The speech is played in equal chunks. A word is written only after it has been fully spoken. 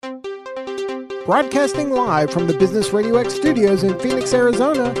Broadcasting live from the Business RadioX studios in Phoenix,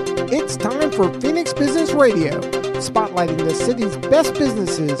 Arizona, it's time for Phoenix Business Radio, spotlighting the city's best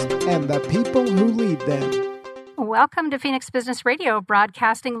businesses and the people who lead them. Welcome to Phoenix Business Radio,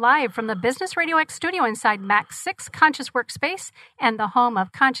 broadcasting live from the Business RadioX studio inside Max 6 Conscious Workspace and the home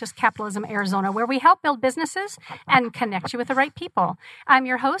of Conscious Capitalism Arizona, where we help build businesses and connect you with the right people. I'm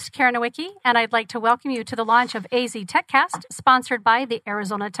your host, Karen Nowicki, and I'd like to welcome you to the launch of AZ TechCast, sponsored by the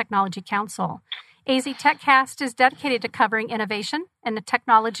Arizona Technology Council. AZ TechCast is dedicated to covering innovation and the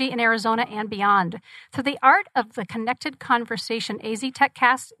technology in Arizona and beyond. Through the art of the connected conversation, AZ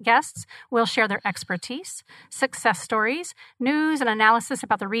TechCast guests will share their expertise, success stories, news and analysis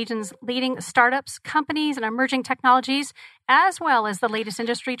about the region's leading startups, companies, and emerging technologies, as well as the latest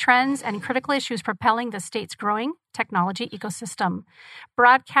industry trends and critical issues propelling the state's growing technology ecosystem.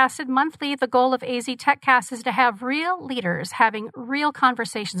 Broadcasted monthly, the goal of AZ TechCast is to have real leaders having real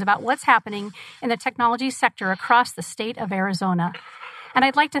conversations about what's happening in the technology sector across the state of Arizona. And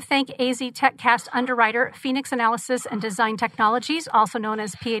I'd like to thank AZ TechCast underwriter Phoenix Analysis and Design Technologies, also known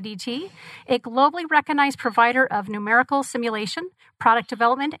as PADT, a globally recognized provider of numerical simulation, product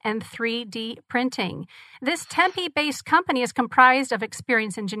development, and 3D printing. This Tempe-based company is comprised of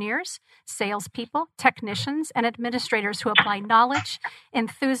experienced engineers, salespeople, technicians, and administrators who apply knowledge,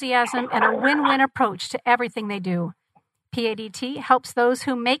 enthusiasm, and a win-win approach to everything they do. PADT helps those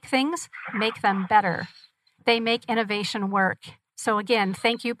who make things make them better. They make innovation work. So again,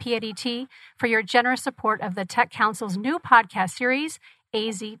 thank you, PADT, for your generous support of the Tech Council's new podcast series,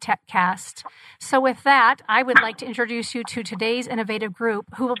 AZ TechCast. So with that, I would like to introduce you to today's innovative group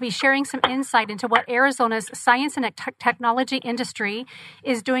who will be sharing some insight into what Arizona's science and technology industry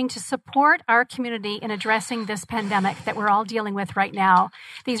is doing to support our community in addressing this pandemic that we're all dealing with right now.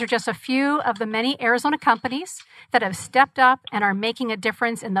 These are just a few of the many Arizona companies that have stepped up and are making a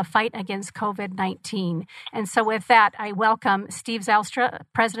difference in the fight against COVID-19. And so with that, I welcome Steve Zylstra,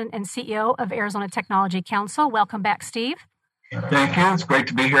 President and CEO of Arizona Technology Council. Welcome back, Steve. Thank you. It's great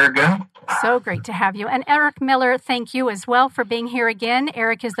to be here again. So great to have you. And Eric Miller, thank you as well for being here again.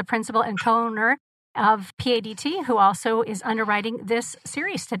 Eric is the principal and co-owner of PADT, who also is underwriting this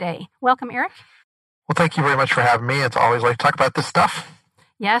series today. Welcome, Eric. Well, thank you very much for having me. It's always like to talk about this stuff.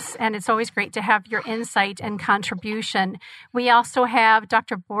 Yes, and it's always great to have your insight and contribution. We also have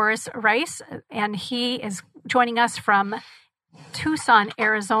Dr. Boris Rice, and he is joining us from Tucson,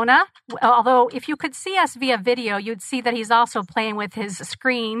 Arizona. Although if you could see us via video, you'd see that he's also playing with his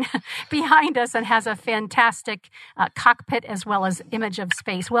screen behind us and has a fantastic cockpit as well as image of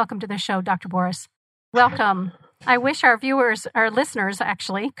space. Welcome to the show, Dr. Boris. Welcome. I wish our viewers, our listeners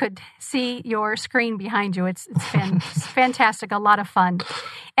actually, could see your screen behind you. It's fantastic, a lot of fun.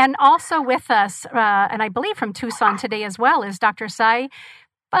 And also with us, and I believe from Tucson today as well, is Dr. Sai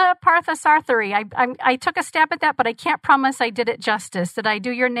Parthasarthari. I took a stab at that, but I can't promise I did it justice. Did I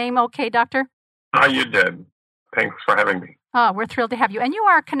do your name okay, Doctor? You did. Thanks for having me. Oh, we're thrilled to have you. And you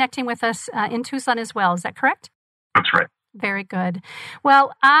are connecting with us in Tucson as well. Is that correct? That's right. Very good.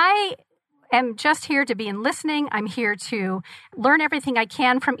 Well, I am just here to be in listening. I'm here to learn everything I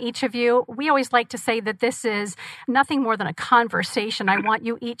can from each of you. We always like to say that this is nothing more than a conversation. I want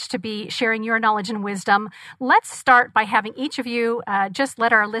you each to be sharing your knowledge and wisdom. Let's start by having each of you just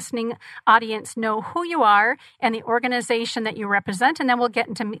let our listening audience know who you are and the organization that you represent, and then we'll get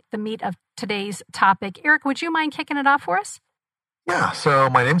into the meat of today's topic. Eric, would you mind kicking it off for us? Yeah, so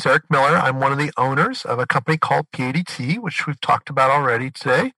my name's Eric Miller. I'm one of the owners of a company called PADT, which we've talked about already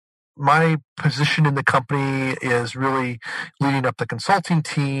today. My position in the company is really leading up the consulting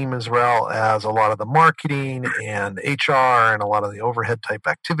team as well as a lot of the marketing and HR and a lot of the overhead type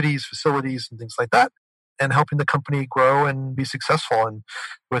activities, facilities, and things like that, and helping the company grow and be successful. And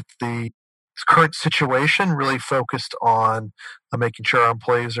with the current situation, really focused on making sure our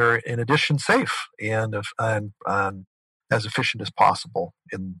employees are, in addition, safe and as efficient as possible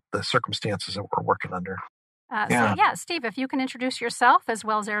in the circumstances that we're working under. Steve, if you can introduce yourself as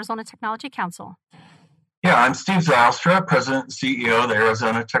well as Arizona Technology Council. Yeah, I'm Steve Zylstra, President and CEO of the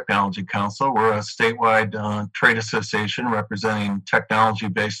Arizona Technology Council. We're a statewide trade association representing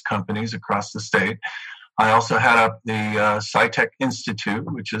technology-based companies across the state. I also head up the SciTech Institute,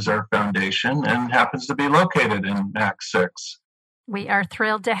 which is our foundation and happens to be located in Max 6. We are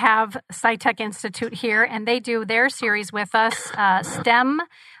thrilled to have SciTech Institute here, and they do their series with us, STEM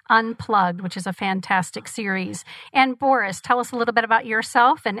Unplugged, which is a fantastic series. And Boris, tell us a little bit about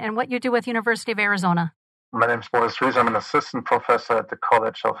yourself and what you do with University of Arizona. My name is Boris Ries. I'm an assistant professor at the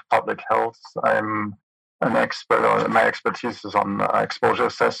College of Public Health. I'm an expert, or my expertise is on exposure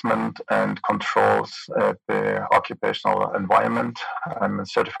assessment and controls at the occupational environment. I'm a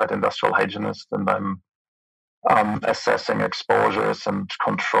certified industrial hygienist, and I'm assessing exposures and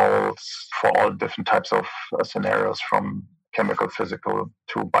controls for all different types of scenarios, from chemical, physical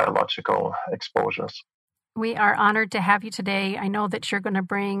to biological exposures. We are honored to have you today. I know that you're going to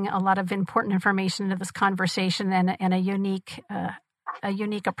bring a lot of important information to this conversation and a unique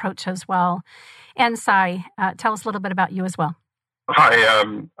approach as well. And Sai, tell us a little bit about you as well.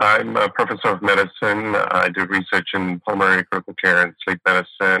 Hi, I'm a professor of medicine. I do research in pulmonary critical care and sleep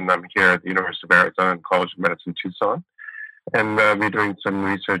medicine. I'm here at the University of Arizona College of Medicine, Tucson. And we're doing some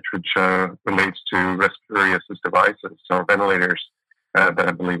research which relates to respiratory assist devices, so ventilators, that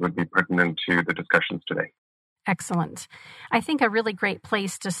I believe would be pertinent to the discussions today. Excellent. I think a really great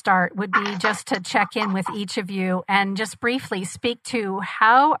place to start would be just to check in with each of you and just briefly speak to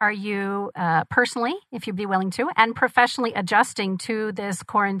how are you personally, if you'd be willing to, and professionally adjusting to this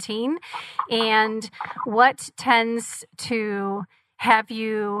quarantine, and what tends to have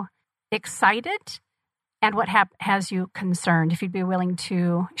you excited and what has you concerned, if you'd be willing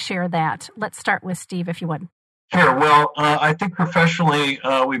to share that. Let's start with Steve, if you would. Sure. Well, I think professionally,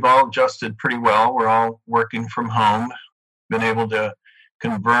 we've all adjusted pretty well. We're all working from home, been able to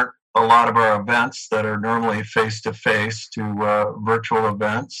convert a lot of our events that are normally face-to-face to virtual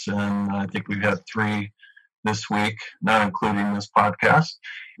events. And I think we've had 3 this week, not including this podcast.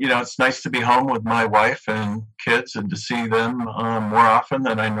 You know, it's nice to be home with my wife and kids and to see them more often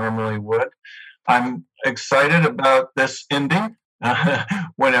than I normally would. I'm excited about this ending.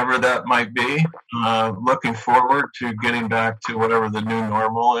 Whenever that might be. Looking forward to getting back to whatever the new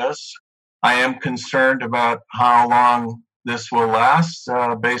normal is. I am concerned about how long this will last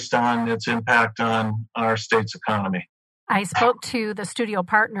based on its impact on our state's economy. I spoke to the studio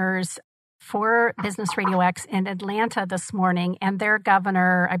partners for Business RadioX in Atlanta this morning, and their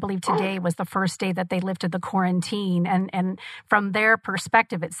governor, I believe today was the first day that they lifted the quarantine. And from their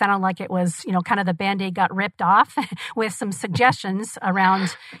perspective, it sounded like it was, kind of the Band-Aid got ripped off with some suggestions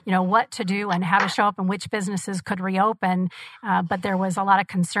around, what to do and how to show up and which businesses could reopen. But there was a lot of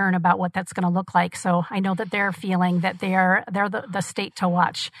concern about what that's going to look like. So I know that they're feeling that they're the state to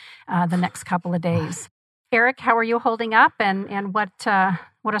watch the next couple of days. Eric, how are you holding up, and what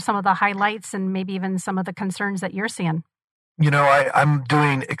are some of the highlights and maybe even some of the concerns that you're seeing? I'm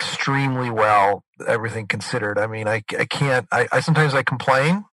doing extremely well, everything considered. I mean, I can't, I sometimes I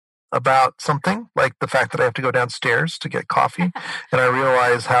complain about something, like the fact that I have to go downstairs to get coffee, and I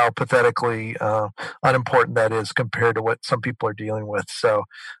realize how pathetically unimportant that is compared to what some people are dealing with. So,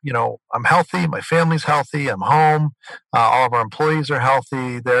 I'm healthy, my family's healthy, I'm home, all of our employees are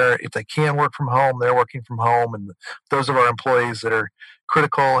healthy. If they can work from home, they're working from home, and those of our employees that are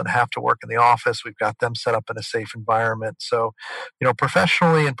critical and have to work in the office, we've got them set up in a safe environment. So,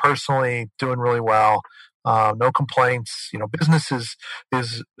 professionally and personally, doing really well. No complaints. Business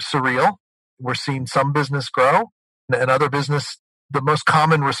is surreal. We're seeing some business grow and other business. The most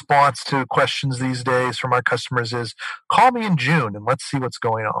common response to questions these days from our customers is, call me in June and let's see what's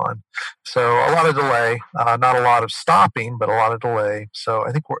going on. So a lot of delay, not a lot of stopping, but a lot of delay. So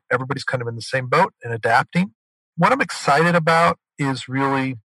I think everybody's kind of in the same boat and adapting. What I'm excited about is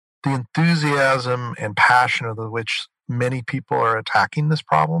really the enthusiasm and passion of which many people are attacking this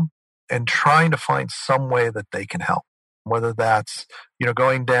problem and trying to find some way that they can help. Whether that's,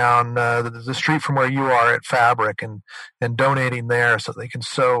 going down the street from where you are at Fabric and donating there so they can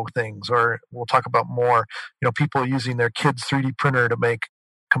sew things, or we'll talk about more, people using their kids' 3D printer to make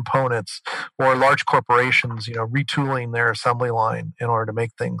components, or large corporations, retooling their assembly line in order to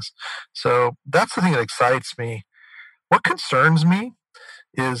make things. So that's the thing that excites me. What concerns me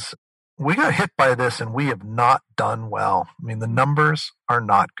is we got hit by this and we have not done well. I mean, the numbers are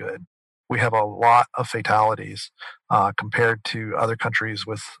not good. We have a lot of fatalities compared to other countries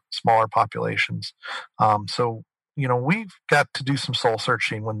with smaller populations. So, we've got to do some soul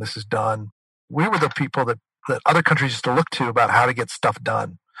searching when this is done. We were the people that other countries used to look to about how to get stuff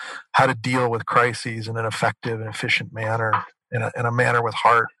done, how to deal with crises in an effective and efficient manner, in a manner with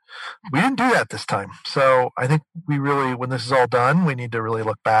heart. We didn't do that this time. So I think we really, when this is all done, we need to really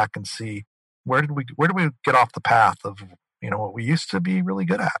look back and see where did we get off the path of, what we used to be really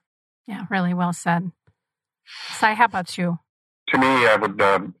good at. Yeah, really well said. Sai, how about you? To me, I would,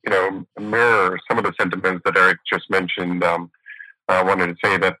 mirror some of the sentiments that Eric just mentioned. I wanted to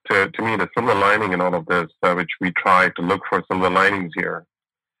say that to me, the silver lining in all of this, which we try to look for silver linings here,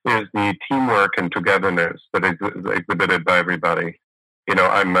 is the teamwork and togetherness that is exhibited by everybody.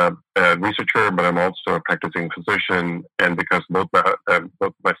 I'm a researcher, but I'm also a practicing physician, and because both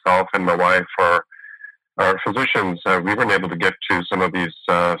myself and my wife are our physicians, we weren't able to get to some of these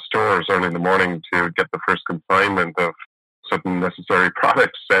stores early in the morning to get the first consignment of certain necessary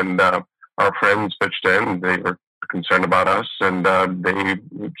products. And our friends pitched in. They were concerned about us, and they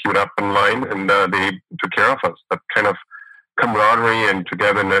queued up in line, and they took care of us. That kind of camaraderie and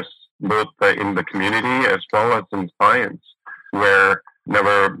togetherness, both in the community as well as in science, where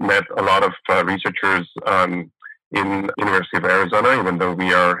never met a lot of researchers in University of Arizona, even though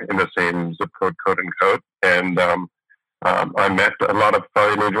we are in the same zip code, quote unquote. And I met a lot of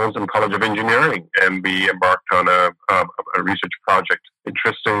individuals in College of Engineering, and we embarked on a research project.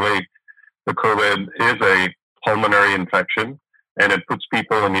 Interestingly, the COVID is a pulmonary infection, and it puts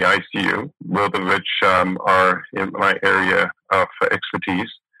people in the ICU, both of which are in my area of expertise.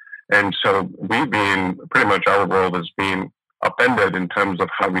 And so pretty much our world has been upended in terms of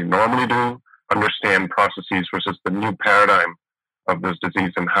how we normally do, understand processes versus the new paradigm of this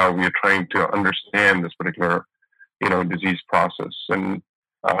disease and how we are trying to understand this particular, disease process. And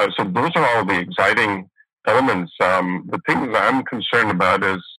so those are all the exciting elements. The things I'm concerned about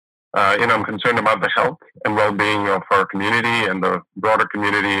is, I'm concerned about the health and well-being of our community and the broader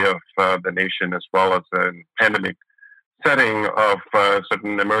community of the nation, as well as a pandemic setting of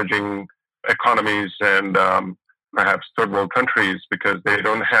certain emerging economies and perhaps third world countries, because they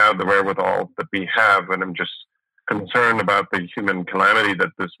don't have the wherewithal that we have. And I'm just concerned about the human calamity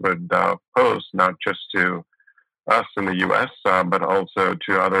that this would pose, not just to us in the U.S., but also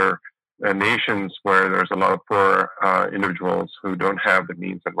to other nations where there's a lot of poor individuals who don't have the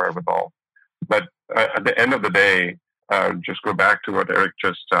means and wherewithal. But at the end of the day, just go back to what Eric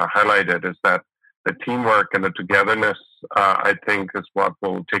just highlighted, is that the teamwork and the togetherness, I think, is what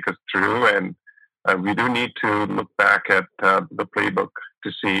will take us through. And we do need to look back at the playbook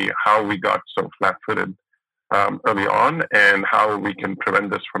to see how we got so flat-footed early on and how we can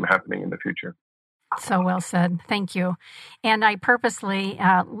prevent this from happening in the future. So well said. Thank you. And I purposely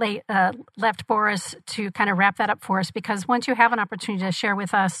left Boris to kind of wrap that up for us, because once you have an opportunity to share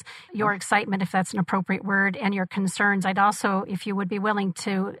with us your excitement, if that's an appropriate word, and your concerns, I'd also, if you would be willing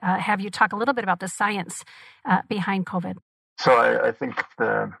to have you talk a little bit about the science behind COVID. So I think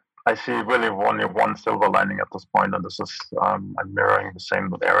I see really only one silver lining at this point, and this is I'm mirroring the same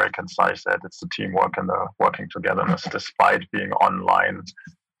with Eric and Sai said. It's the teamwork and the working togetherness. Despite being online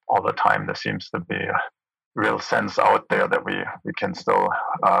all the time, there seems to be a real sense out there that we can still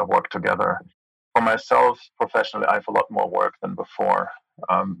work together. For myself, professionally, I have a lot more work than before.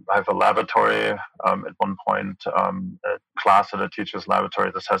 I have a laboratory. At one point, a class at a teacher's laboratory.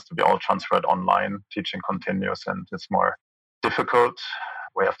 This has to be all transferred online. Teaching continues, and it's more difficult.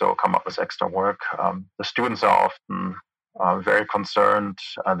 We have to come up with extra work. The students are often very concerned.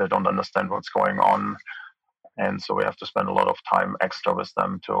 They don't understand what's going on. And so we have to spend a lot of time extra with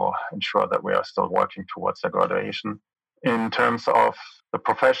them to ensure that we are still working towards their graduation. In terms of the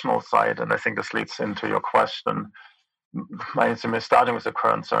professional side, and I think this leads into your question, starting with the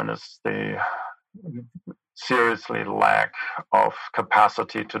concern is the seriously lack of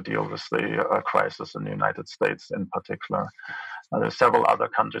capacity to deal with the crisis in the United States in particular. There are several other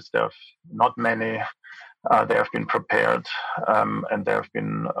countries. There have not many. They have been prepared, and there have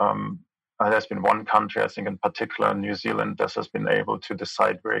been there's been one country, I think in particular, New Zealand, that has been able to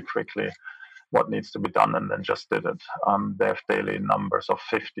decide very quickly what needs to be done and then just did it. They have daily numbers of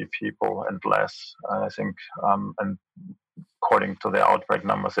 50 people and less, I think, and according to the outbreak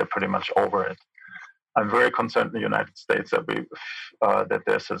numbers, they're pretty much over it. I'm very concerned in the United States that that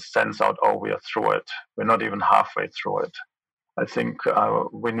there's a sense out, we are through it. We're not even halfway through it. I think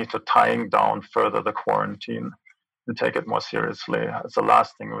we need to tying down further the quarantine and take it more seriously. It's the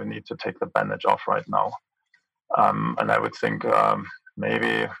last thing we need to take the bandage off right now. And I would think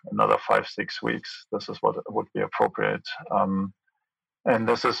maybe another 5-6 weeks, this is what would be appropriate. And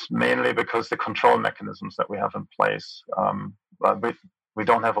this is mainly because the control mechanisms that we have in place, we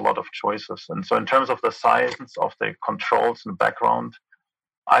don't have a lot of choices. And so in terms of the science of the controls in the background,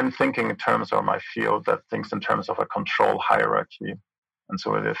 I'm thinking in terms of my field that thinks in terms of a control hierarchy. And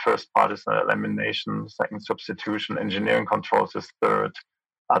so the first part is elimination, second substitution, engineering controls is third,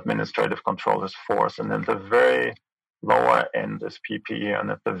 administrative control is fourth, and then the very lower end is PPE. And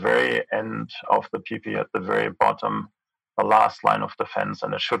at the very end of the PPE, at the very bottom, the last line of defense,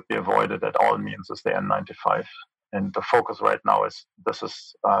 and it should be avoided at all means, is the N95. And the focus right now is, this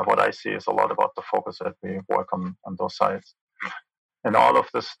is what I see is a lot about the focus that we work on those sides. And all of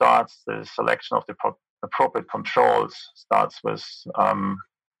this starts, the selection of the appropriate controls starts with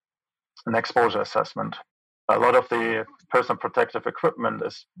an exposure assessment. A lot of the personal protective equipment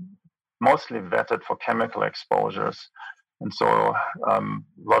is mostly vetted for chemical exposures. And so a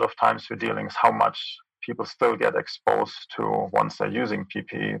lot of times we're dealing with how much people still get exposed to once they're using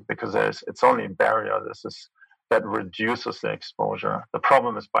PPE, because it's only a barrier. That reduces the exposure. The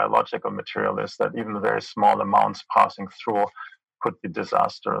problem with biological material is that even the very small amounts passing through could be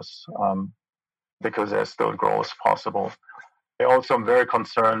disastrous, because there's still growth possible. I also am very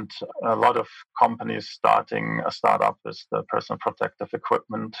concerned. A lot of companies starting a startup with the personal protective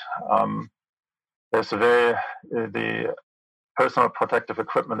equipment. There's the personal protective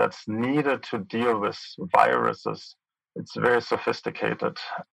equipment that's needed to deal with viruses. It's very sophisticated.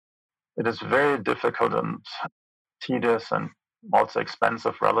 It is very difficult and tedious and also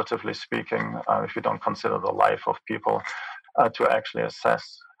expensive, relatively speaking, if you don't consider the life of people, to actually assess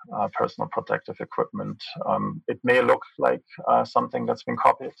personal protective equipment. It may look like something that's been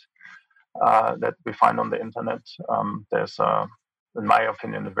copied, that we find on the internet. There's, in my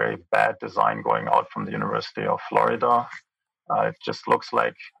opinion, a very bad design going out from the University of Florida. It just looks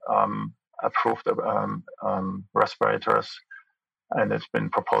like approved respirators, and it's been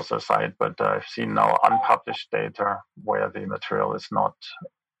proposed aside. But I've seen now unpublished data where the material is not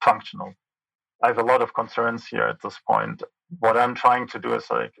functional. I have a lot of concerns here at this point. What I'm trying to do is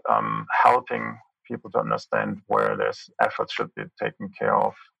helping people to understand where this effort should be taken care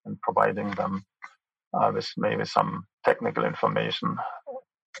of and providing them with maybe some technical information.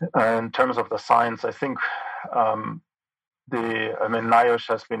 In terms of the science, I think NIOSH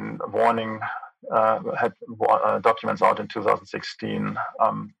has been warning, had documents out in 2016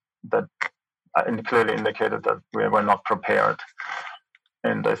 that clearly indicated that we were not prepared.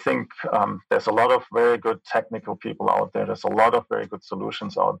 And I think there's a lot of very good technical people out there. There's a lot of very good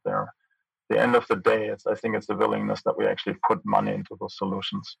solutions out there. At the end of the day, I think it's the willingness that we actually put money into those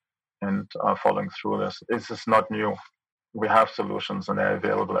solutions and following through this. This is not new. We have solutions and they're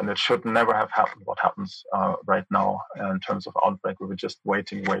available, and it should never have happened what happens right now in terms of outbreak. We were just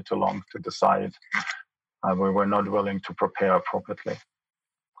waiting way too long to decide. We were not willing to prepare appropriately.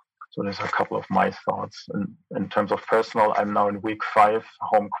 So there's a couple of my thoughts. In terms of personal, I'm now in week 5,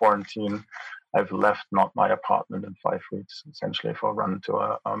 home quarantine. I've left not my apartment in 5 weeks, essentially for a run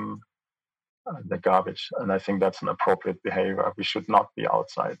to the garbage. And I think that's an appropriate behavior. We should not be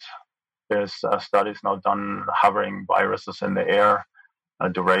outside. There's studies now done hovering viruses in the air,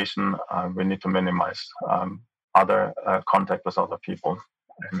 duration. We need to minimize other contact with other people.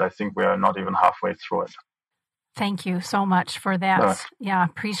 And I think we are not even halfway through it. Thank you so much for that. Yeah,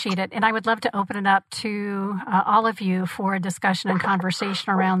 appreciate it. And I would love to open it up to all of you for a discussion and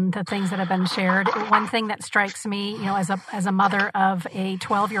conversation around the things that have been shared. One thing that strikes me, as a mother of a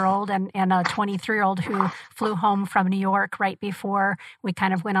 12-year-old and a 23-year-old who flew home from New York right before we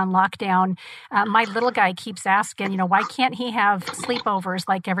kind of went on lockdown, my little guy keeps asking, why can't he have sleepovers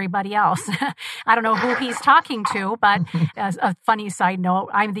like everybody else? I don't know who he's talking to, but as a funny side note,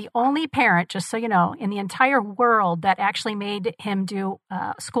 I'm the only parent, just so you know, in the entire world that actually made him do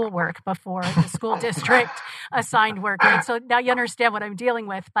schoolwork before the school district assigned work. Right? So now you understand what I'm dealing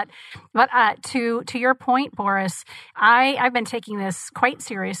with. But to your point, Boris, I've been taking this quite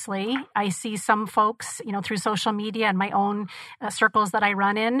seriously. I see some folks, through social media and my own circles that I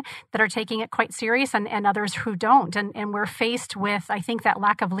run in that are taking it quite serious, and others who don't. And we're faced with, I think, that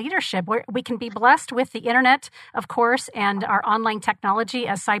lack of leadership. We can be blessed with the internet, of course, and our online technology,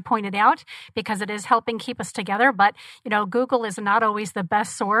 as Cy pointed out, because it is helping keep us together. But, Google is not always the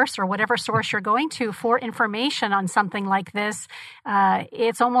best source, or whatever source you're going to for information on something like this.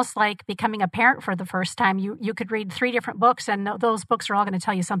 It's almost like becoming a parent for the first time. You could read 3 different books, and those books are all going to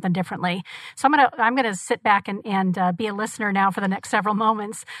tell you something differently. So I'm going to sit back and be a listener now for the next several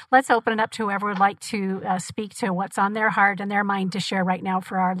moments. Let's open it up to whoever would like to speak to what's on their heart and their mind to share right now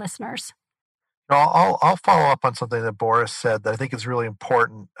for our listeners. I'll follow up on something that Boris said that I think is really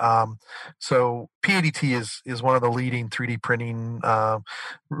important. So PADT is one of the leading 3D printing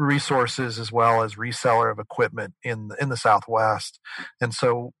resources, as well as reseller of equipment in the Southwest. And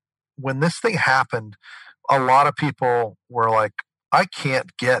so when this thing happened, a lot of people were like, I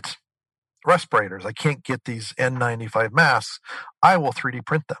can't get respirators. I can't get these N95 masks. I will 3D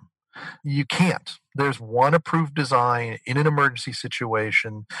print them. You can't. There's one approved design in an emergency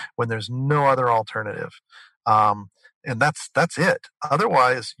situation when there's no other alternative. And that's it.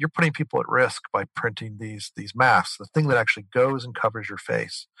 Otherwise, you're putting people at risk by printing these masks, the thing that actually goes and covers your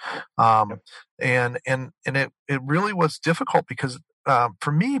face. And it really was difficult because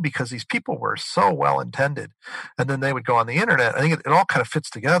for me, because these people were so well intended, and then they would go on the internet. I think it all kind of fits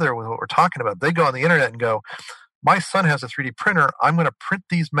together with what we're talking about. They go on the internet and go, my son has a 3D printer. I'm going to print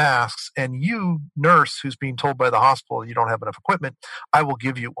these masks, and you, nurse, who's being told by the hospital you don't have enough equipment, I will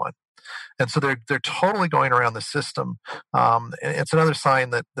give you one. And so they're totally going around the system. It's another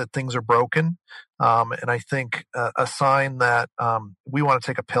sign that things are broken. And I think a sign that we want to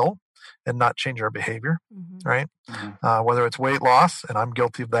take a pill and not change our behavior, right? Whether it's weight loss, and I'm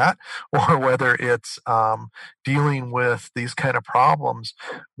guilty of that, or whether it's dealing with these kind of problems,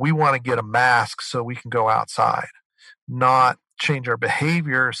 we want to get a mask so we can go outside, not change our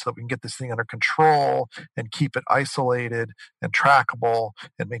behavior so that we can get this thing under control and keep it isolated and trackable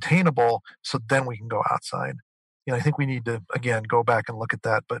and maintainable so then we can go outside. I think we need to, again, go back and look at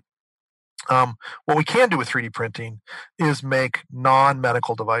that. But what we can do with 3D printing is make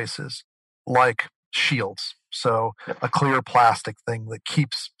non-medical devices like shields. So a clear plastic thing that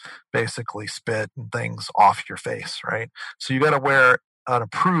keeps basically spit and things off your face, right? So you got to wear an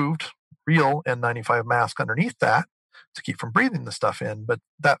approved real N95 mask underneath that to keep from breathing the stuff in, but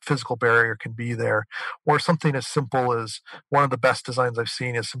that physical barrier can be there. Or something as simple as, one of the best designs I've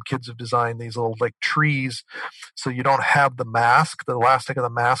seen is some kids have designed these little like trees, so you don't have the mask, the elastic of the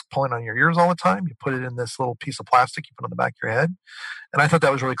mask pulling on your ears all the time. You put it in this little piece of plastic you put on the back of your head. And I thought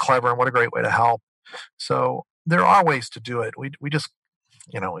that was really clever, and what a great way to help. So there are ways to do it. We just,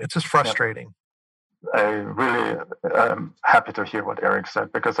 it's just frustrating. I really am happy to hear what Eric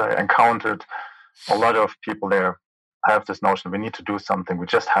said, because I encountered a lot of people there have this notion we need to do something, we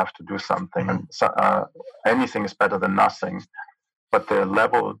just have to do something, and so, anything is better than nothing. But the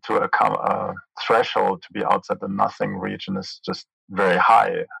level to a threshold to be outside the nothing region is just very high,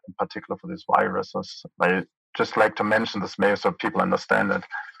 in particular for these viruses. I just like to mention this maybe so people understand it.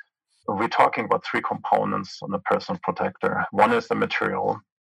 We're talking about three components on the personal protector. One is the material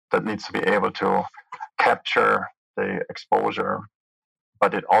that needs to be able to capture the exposure,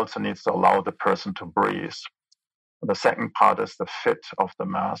 but it also needs to allow the person to breathe. The second part is the fit of the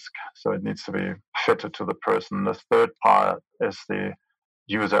mask. So it needs to be fitted to the person. The third part is the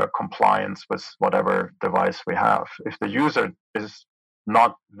user compliance with whatever device we have. If the user is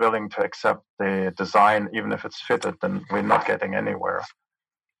not willing to accept the design, even if it's fitted, then we're not getting anywhere.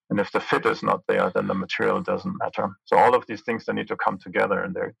 And if the fit is not there, then the material doesn't matter. So all of these things, they need to come together,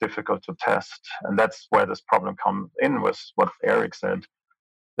 and they're difficult to test. And that's where this problem comes in with what Eric said.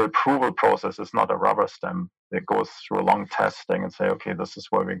 The approval process is not a rubber stamp. It goes through a long testing and say, okay, this is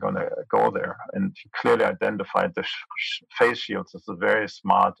where we're going to go there. And he clearly identified the face shields as a very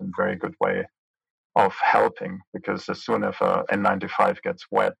smart and very good way of helping, because as soon as N95 gets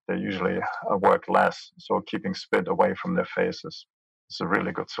wet, they usually work less. So keeping spit away from their faces is a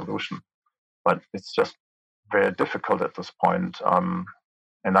really good solution. But it's just very difficult at this point.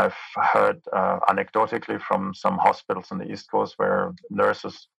 And I've heard anecdotally from some hospitals on the East Coast where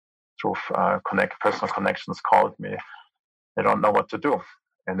nurses through personal connections called me. They don't know what to do.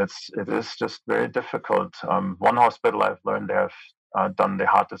 And it is just very difficult. One hospital I've learned they have done the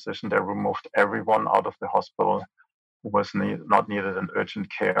hard decision. They removed everyone out of the hospital who was not needed in urgent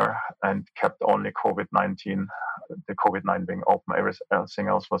care and kept only COVID-19, the COVID-19 being open. Everything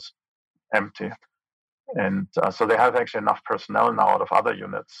else was empty. And so they have actually enough personnel now out of other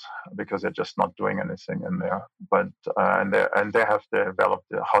units because they're just not doing anything in there. But and they have developed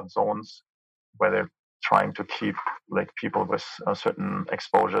the hot zones where they're trying to keep like people with certain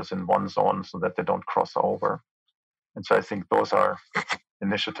exposures in one zone so that they don't cross over. And so I think those are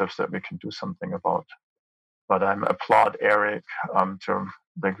initiatives that we can do something about. But I applaud Eric to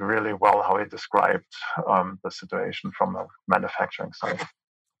like really well how he described the situation from a manufacturing side.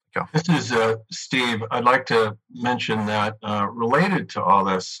 This is Steve. I'd like to mention that related to all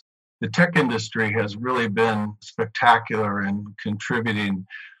this, the tech industry has really been spectacular in contributing.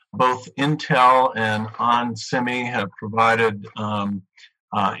 Both Intel and onsemi have provided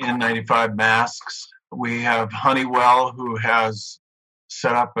N95 masks. We have Honeywell, who has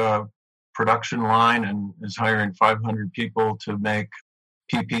set up a production line and is hiring 500 people to make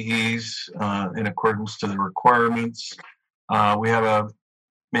PPEs in accordance to the requirements. We have a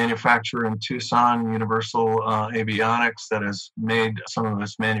manufacturer in Tucson, Universal Avionics, that has made some of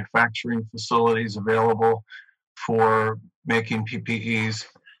its manufacturing facilities available for making PPEs.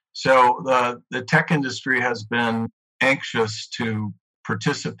 So the tech industry has been anxious to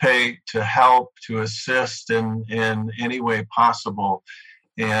participate, to help, to assist in any way possible,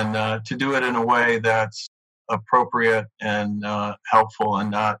 and to do it in a way that's appropriate and helpful,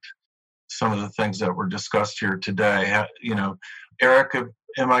 and not some of the things that were discussed here today. Eric,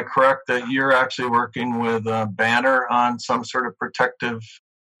 am I correct that you're actually working with Banner on some sort of protective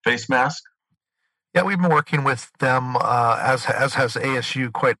face mask? Yeah, we've been working with them, as has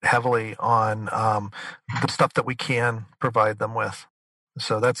ASU, quite heavily on the stuff that we can provide them with.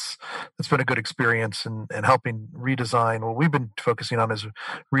 So that's been a good experience and helping redesign. What we've been focusing on is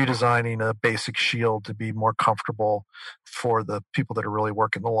redesigning a basic shield to be more comfortable for the people that are really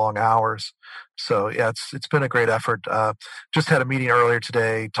working the long hours. So yeah, it's been a great effort. Just had a meeting earlier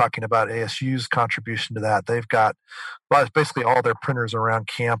today talking about ASU's contribution to that. They've got basically all their printers around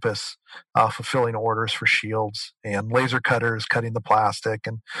campus fulfilling orders for shields and laser cutters cutting the plastic.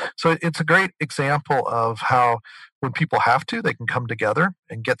 And so it's a great example of how when people have to, they can come together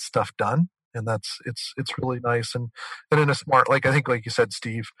and get stuff done. And it's really nice. And in a smart, like I think, like you said,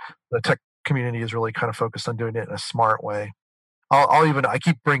 Steve, the tech community is really kind of focused on doing it in a smart way. I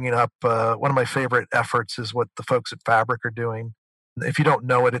keep bringing up one of my favorite efforts is what the folks at Fabric are doing. If you don't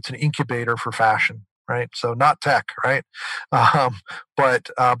know it, it's an incubator for fashion, right? So not tech, right? But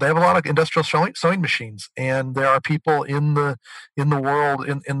they have a lot of industrial sewing machines, and there are people in the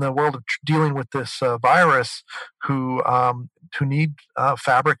world of dealing with this virus who need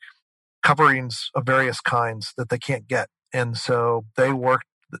fabric coverings of various kinds that they can't get, and so they worked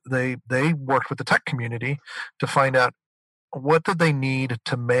with the tech community to find out what did they need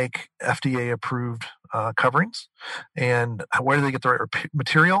to make FDA approved coverings, and where do they get the right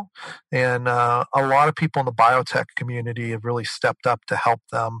material? And a lot of people in the biotech community have really stepped up to help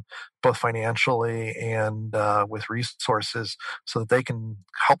them both financially and with resources so that they can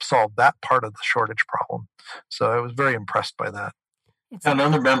help solve that part of the shortage problem. So I was very impressed by that.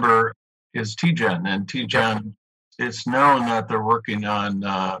 Another member is TGen, and TGen, it's known that they're working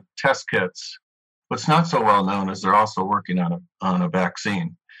on test kits. What's not so well known is they're also working on a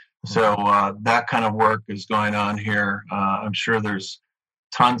vaccine. So that kind of work is going on here. I'm sure there's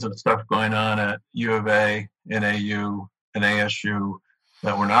tons of stuff going on at U of A, NAU, and ASU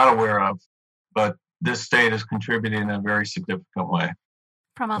that we're not aware of, but this state is contributing in a very significant way.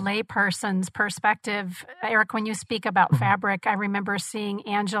 From a layperson's perspective, Eric, when you speak about fabric, I remember seeing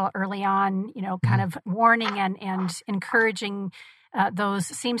Angela early on, kind of warning and encouraging those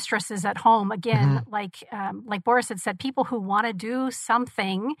seamstresses at home, again, like Boris had said, people who want to do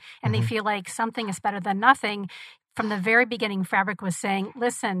something and they feel like something is better than nothing. From the very beginning, Fabric was saying,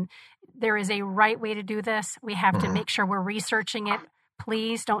 listen, there is a right way to do this. We have to make sure we're researching it.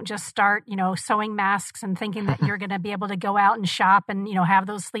 Please don't just start, sewing masks and thinking that you're going to be able to go out and shop and, have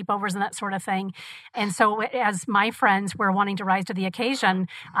those sleepovers and that sort of thing. And so as my friends were wanting to rise to the occasion,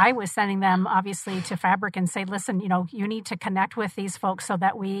 I was sending them obviously to Fabric and say, listen, you need to connect with these folks so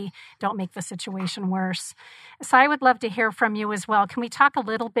that we don't make the situation worse. So I would love to hear from you as well. Can we talk a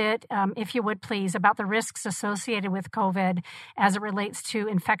little bit, if you would please, about the risks associated with COVID as it relates to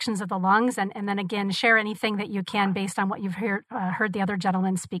infections of the lungs? And then again, share anything that you can based on what you've heard the other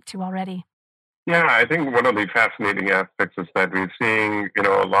gentlemen speak to already. Yeah, I think one of the fascinating aspects is that we're seeing,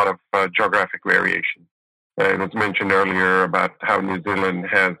 a lot of geographic variation. It was mentioned earlier about how New Zealand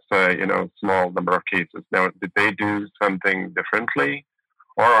has, small number of cases. Now, did they do something differently,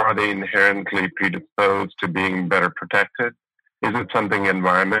 or are they inherently predisposed to being better protected? Is it something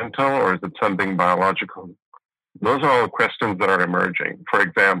environmental, or is it something biological? Those are all questions that are emerging. For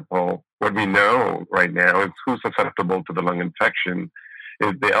example, what we know right now is who's susceptible to the lung infection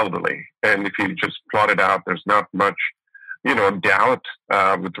is the elderly. And if you just plot it out, there's not much, doubt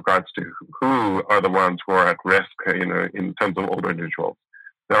with regards to who are the ones who are at risk, in terms of older individuals.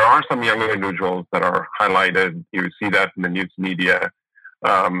 There are some younger individuals that are highlighted. You see that in the news media.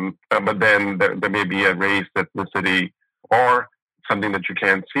 But then there may be a race, ethnicity, or something that you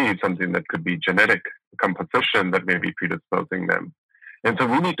can't see, something that could be genetic composition that may be predisposing them. And so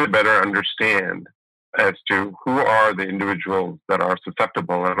we need to better understand as to who are the individuals that are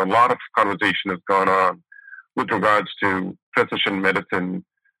susceptible. And a lot of conversation has gone on with regards to precision medicine,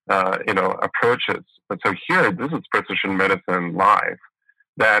 approaches. But so here, this is precision medicine live,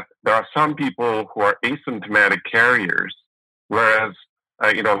 that there are some people who are asymptomatic carriers, whereas,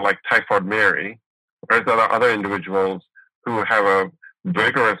 like Typhoid Mary, whereas there are other individuals who have a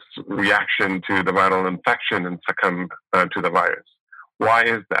vigorous reaction to the viral infection and succumb to the virus. Why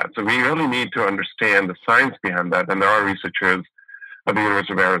is that? So we really need to understand the science behind that. And there are researchers at the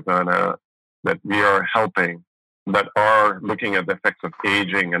University of Arizona that we are helping that are looking at the effects of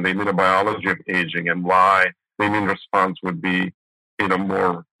aging and the immunobiology of aging and why the immune response would be,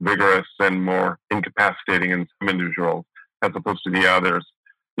 more vigorous and more incapacitating in some individuals as opposed to the others.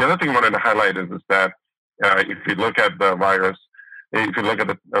 The other thing I wanted to highlight is that if you look at the virus, if you look at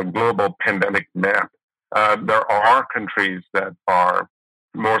the global pandemic map, there are countries that are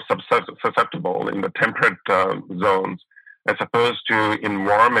more susceptible in the temperate zones as opposed to in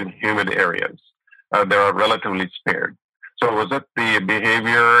warm and humid areas. they are relatively spared. So was it the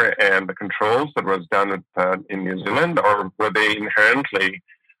behavior and the controls that was done in New Zealand, or were they inherently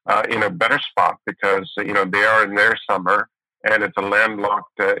in a better spot because, they are in their summer and it's a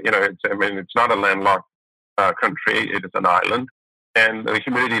landlocked, it's not a landlocked country, it is an island, and the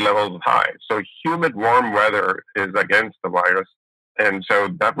humidity level is high. So humid, warm weather is against the virus. And so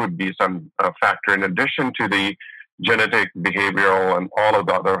that would be some factor in addition to the genetic, behavioral, and all of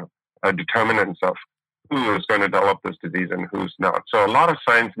the other determinants of who is going to develop this disease and who's not. So a lot of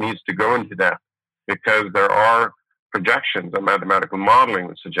science needs to go into that because there are projections and mathematical modeling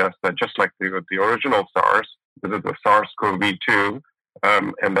that suggest that just like the original SARS, this is the SARS-CoV-2,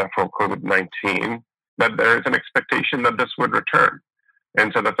 and therefore COVID-19, that there is an expectation that this would return.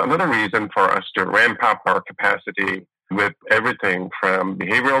 And so that's another reason for us to ramp up our capacity with everything from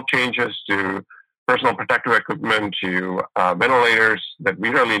behavioral changes to personal protective equipment to ventilators that we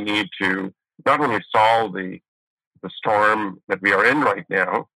really need to not only solve the storm that we are in right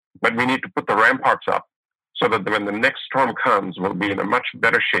now, but we need to put the ramparts up so that when the next storm comes, we'll be in a much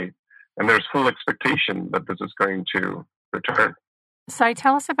better shape. And there's full expectation that this is going to return. So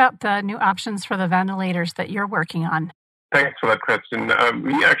tell us about the new options for the ventilators that you're working on. Thanks for that question.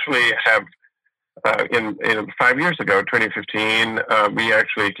 We actually have, in 5 years ago, 2015, we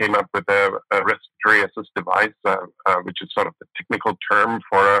actually came up with a respiratory assist device, which is sort of the technical term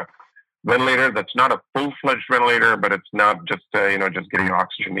for a ventilator that's not a full-fledged ventilator, but it's not just just getting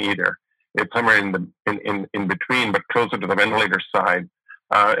oxygen either. It's somewhere in between, but closer to the ventilator side.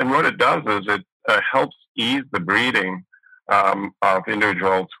 And what it does is it helps ease the breathing of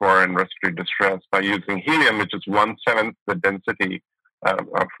individuals who are in respiratory distress by using helium, which is 1/7 the density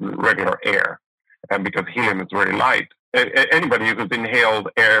of regular air. And because helium is very light, anybody who's inhaled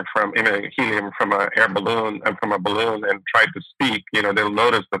air from helium from an air balloon and from a balloon and tried to speak, they'll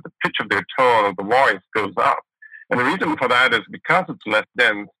notice that the pitch of their tone of the voice goes up. And the reason for that is because it's less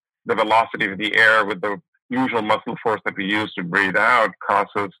dense, the velocity of the air with the usual muscle force that we use to breathe out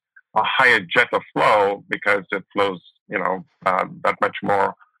causes a higher jet of flow because it flows, that much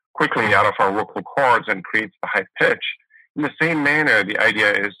more quickly out of our vocal cords and creates the high pitch. In the same manner, the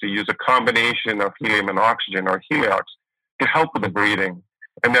idea is to use a combination of helium and oxygen or heliox to help with the breathing.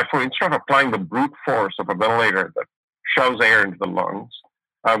 And therefore, instead of applying the brute force of a ventilator that shoves air into the lungs,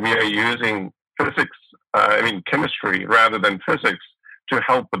 we are using chemistry rather than physics to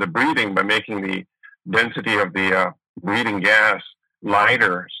help with the breathing by making the density of the breathing gas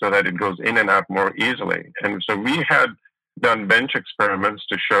lighter so that it goes in and out more easily. And so we had done bench experiments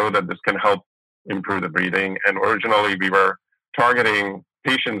to show that this can help improve the breathing. And originally we were targeting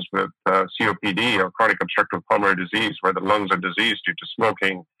patients with COPD or chronic obstructive pulmonary disease, where the lungs are diseased due to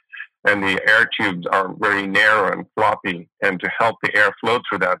smoking and the air tubes are very narrow and floppy, and to help the air flow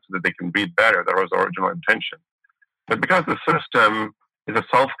through that so that they can breathe better. That was the original intention. But because the system is a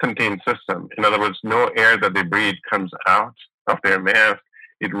self-contained system, in other words, no air that they breathe comes out of their mask,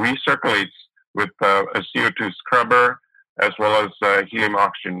 it recirculates with a CO2 scrubber as well as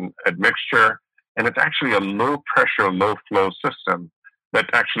helium-oxygen admixture. And it's actually a low-pressure, low-flow system that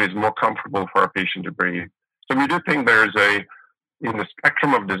actually is more comfortable for a patient to breathe. So we do think in the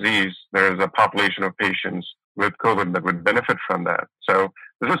spectrum of disease, there's a population of patients with COVID that would benefit from that. So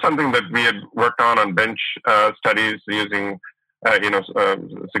this is something that we had worked on bench studies using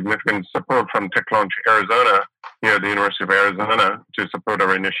significant support from TechLaunch Arizona here at the University of Arizona to support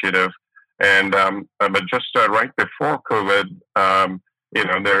our initiative. And but just right before COVID,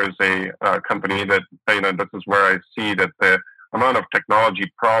 there is a company that this is where I see that the amount of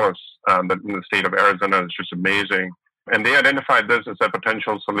technology prowess that in the state of Arizona is just amazing. And they identified this as a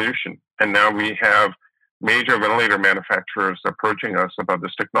potential solution. And now we have major ventilator manufacturers approaching us about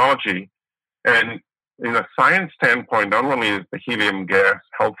this technology. And in a science standpoint, not only is the helium gas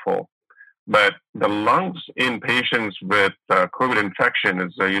helpful, but the lungs in patients with COVID infection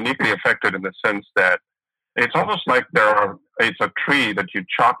is uniquely affected in the sense that it's almost like it's a tree that you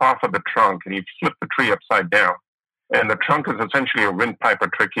chop off of the trunk and you flip the tree upside down. And the trunk is essentially a windpipe or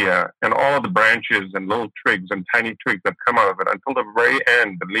trachea, and all of the branches and little twigs and tiny twigs that come out of it until the very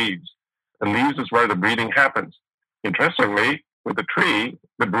end, the leaves. The leaves is where the breathing happens. Interestingly, with the tree,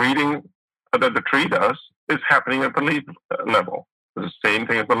 the breathing that the tree does is happening at the leaf level. It's the same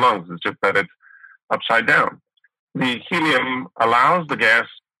thing as the lungs. It's just that it's upside down. The helium allows the gas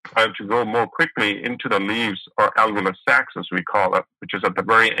to go more quickly into the leaves or alveolar sacs, as we call it, which is at the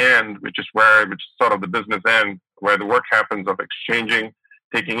very end, which is sort of the business end, where the work happens of exchanging,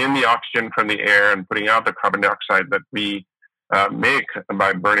 taking in the oxygen from the air and putting out the carbon dioxide that we make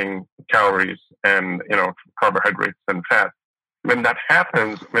by burning calories and carbohydrates and fat. When that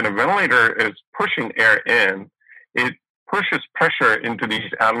happens, when a ventilator is pushing air in, it pushes pressure into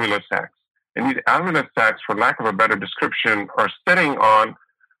these alveolar sacs. And these alveolar sacs, for lack of a better description, are sitting on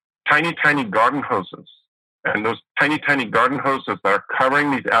tiny, tiny garden hoses. And those tiny, tiny garden hoses that are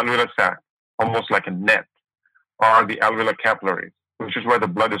covering these alveolar sacs, almost like a net, are the alveolar capillaries, which is where the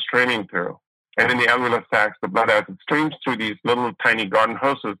blood is streaming through. And in the alveolar sacs, the blood, as it streams through these little tiny garden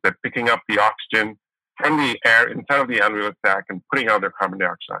hoses, they're picking up the oxygen from the air inside of the alveolar sac and putting out their carbon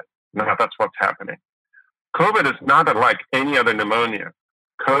dioxide. Now, that's what's happening. COVID is not unlike any other pneumonia.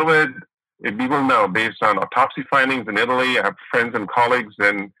 COVID, we will know based on autopsy findings in Italy. I have friends and colleagues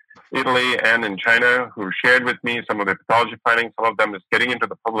in Italy and in China who shared with me some of the pathology findings. Some of them is getting into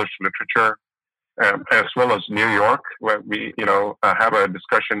the published literature, as well as New York, where we, have a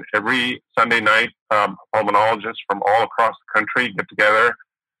discussion every Sunday night. Pulmonologists from all across the country get together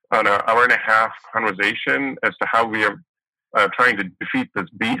on an hour and a half conversation as to how we are trying to defeat this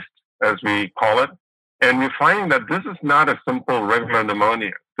beast, as we call it. And we find that this is not a simple regular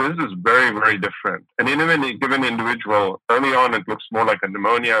pneumonia. This is very, very different. And in a given individual, early on it looks more like a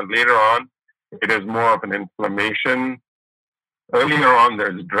pneumonia. Later on, it is more of an inflammation. Earlier on,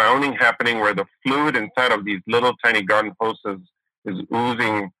 there's drowning happening where the fluid inside of these little tiny garden hoses is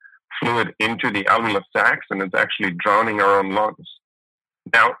oozing fluid into the alveolar sacs, and it's actually drowning our own lungs.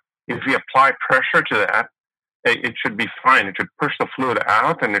 Now, if we apply pressure to that, it should be fine. It should push the fluid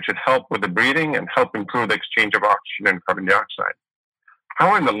out, and it should help with the breathing and help improve the exchange of oxygen and carbon dioxide.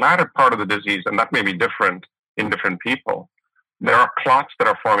 However, in the latter part of the disease, and that may be different in different people, there are clots that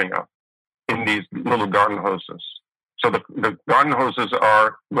are forming up in these little garden hoses. So the garden hoses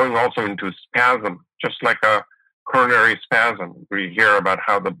are going also into spasm, just like a coronary spasm. We hear about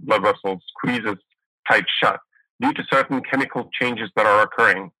how the blood vessel squeezes tight shut due to certain chemical changes that are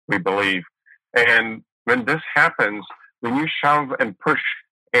occurring, we believe. And when this happens, when you shove and push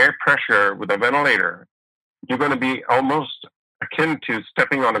air pressure with a ventilator, you're going to be almost akin to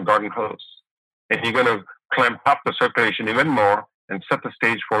stepping on a garden hose. And you're going to clamp up the circulation even more and set the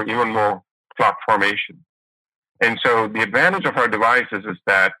stage for even more clot formation. And so the advantage of our devices is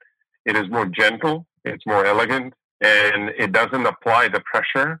that it is more gentle, it's more elegant, and it doesn't apply the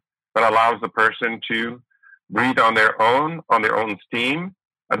pressure, but allows the person to breathe on their own steam.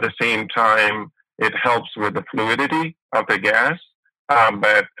 At the same time, it helps with the fluidity of the gas,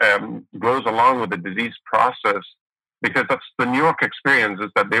 but goes along with the disease process, because that's the New York experience, is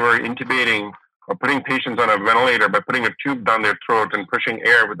that they were intubating or putting patients on a ventilator by putting a tube down their throat and pushing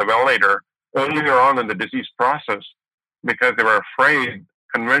air with the ventilator earlier on in the disease process, because they were afraid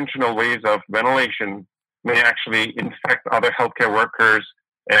conventional ways of ventilation may actually infect other healthcare workers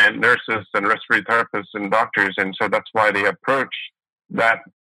and nurses and respiratory therapists and doctors. And so that's why they approach that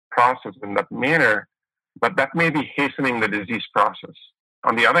process in that manner, but that may be hastening the disease process.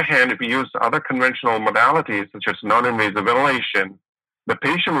 On the other hand, if we use other conventional modalities, such as non-invasive ventilation, the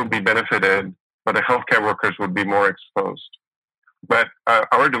patient would be benefited, but the healthcare workers would be more exposed. But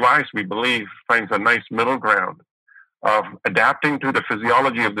our device, we believe, finds a nice middle ground of adapting to the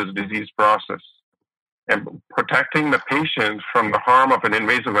physiology of this disease process and protecting the patient from the harm of an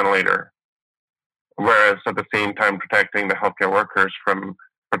invasive ventilator, whereas at the same time protecting the healthcare workers from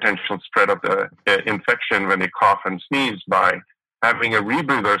potential spread of the infection when they cough and sneeze by having a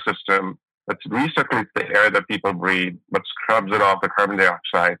rebreather system that recirculates the air that people breathe, but scrubs it off the carbon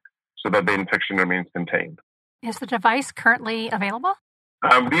dioxide so that the infection remains contained. Is the device currently available?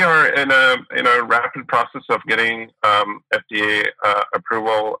 We are in a rapid process of getting FDA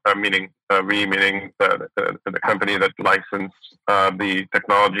approval, meaning the company that licensed the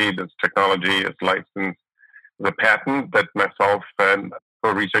technology. This technology is licensed the patent that myself and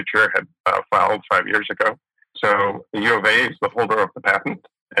a researcher had filed 5 years ago. So the U of A is the holder of the patent,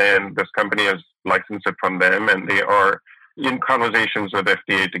 and this company has licensed it from them, and they are in conversations with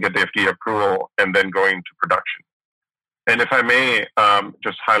FDA to get the FDA approval and then going to production. And if I may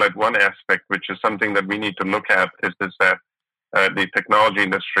just highlight one aspect, which is something that we need to look at, is that the technology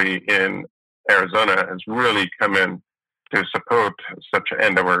industry in Arizona has really come in to support such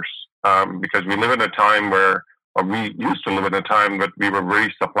endeavors, because we live in a time where, or we used to live in a time that we were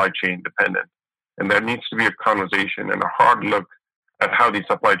very supply chain dependent. And there needs to be a conversation and a hard look at how these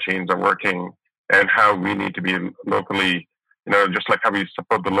supply chains are working and how we need to be locally, just like how we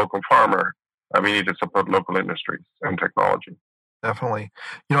support the local farmer, we need to support local industries and technology. Definitely.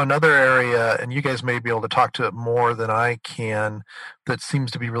 Another area, and you guys may be able to talk to it more than I can, that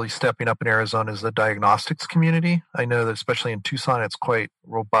seems to be really stepping up in Arizona is the diagnostics community. I know that especially in Tucson, it's quite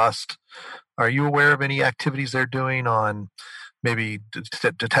robust. Are you aware of any activities they're doing on maybe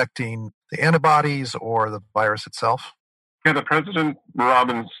detecting the antibodies or the virus itself? Yeah, the President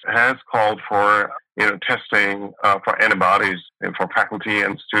Robbins has called for testing for antibodies and for faculty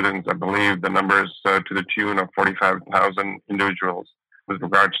and students. I believe the numbers to the tune of 45,000 individuals with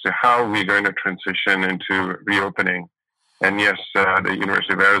regards to how we're going to transition into reopening. And yes, the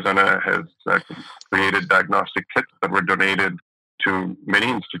University of Arizona has created diagnostic kits that were donated to many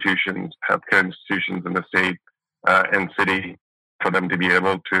institutions, healthcare institutions in the state and city, for them to be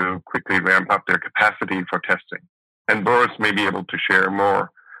able to quickly ramp up their capacity for testing. And Boris may be able to share more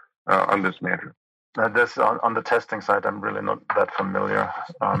on this matter. On the testing side, I'm really not that familiar.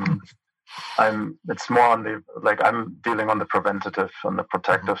 It's more on I'm dealing on the preventative, on the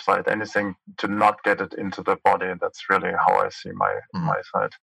protective side. Anything to not get it into the body. That's really how I see my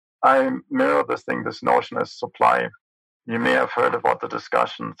side. I mirror this notion as supply. You may have heard about the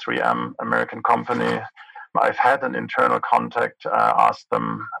discussion, 3M, American company. I've had an internal contact, asked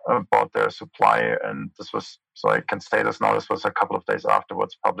them about their supply, and this was, so I can say this now, this was a couple of days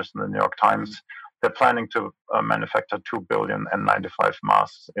afterwards, published in the New York Times. They're planning to manufacture 2 billion N95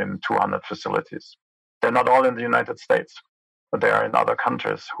 masks in 200 facilities. They're not all in the United States, but they are in other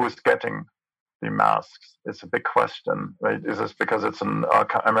countries. Who's getting the masks? It's a big question. Right? Is this because it's an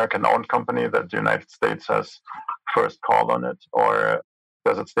American-owned company that the United States has first call on it, or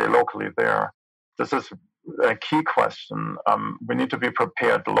does it stay locally there? This is a key question. We need to be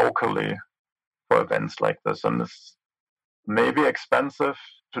prepared locally for events like this, and this may be expensive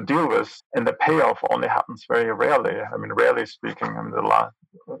to deal with, and the payoff only happens very rarely. I mean, rarely speaking. I mean, the last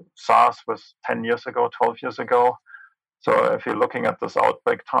SARS was 10 years ago, 12 years ago. So if you're looking at this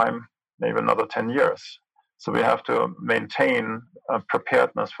outbreak time, maybe another 10 years. So we have to maintain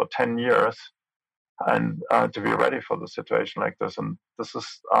preparedness for 10 years and to be ready for the situation like this. And this is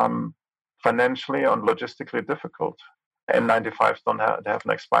financially and logistically difficult. N95s they have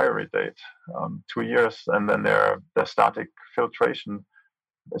an expiry date, 2 years, and then their static filtration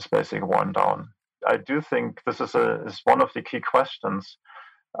is basically worn down. I do think this is one of the key questions.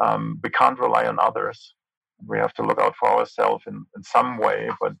 We can't rely on others. We have to look out for ourselves in some way,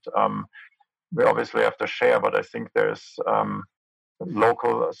 but we obviously have to share. But I think there's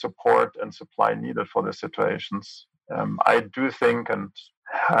local support and supply needed for the situations. I do think, and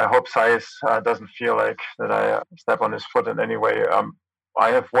I hope Sai doesn't feel like that I step on his foot in any way. I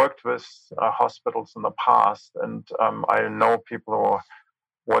have worked with hospitals in the past, and I know people who are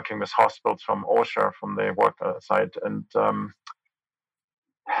working with hospitals from OSHA, from the work side. And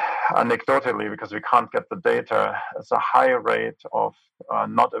anecdotally, because we can't get the data, it's a high rate of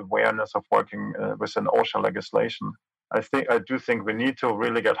not awareness of working within OSHA legislation. I do think we need to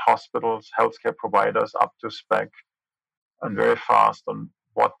really get hospitals, healthcare providers up to spec and very fast on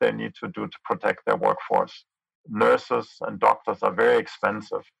what they need to do to protect their workforce. Nurses and doctors are very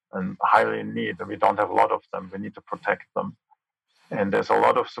expensive and highly in need, and we don't have a lot of them. We need to protect them. And there's a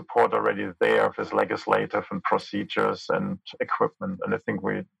lot of support already there with legislative and procedures and equipment. And I think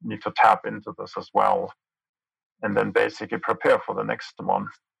we need to tap into this as well. And then basically prepare for the next one.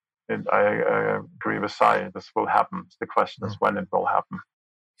 And I agree with Sai, this will happen. The question is when it will happen.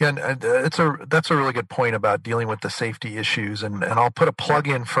 Yeah, and that's a really good point about dealing with the safety issues. And I'll put a plug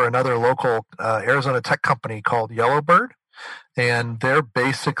in for another local Arizona tech company called Yellowbird. And they're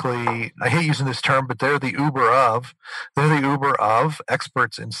basically, I hate using this term, but they're the Uber of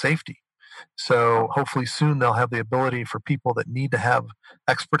experts in safety. So hopefully soon they'll have the ability for people that need to have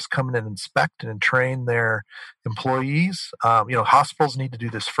experts come in and inspect and train their employees. Hospitals need to do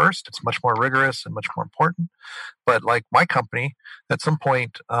this first. It's much more rigorous and much more important. But like my company, at some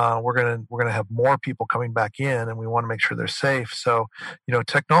point we're gonna have more people coming back in, and we want to make sure they're safe. So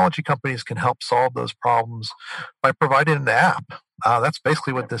technology companies can help solve those problems by providing an app. That's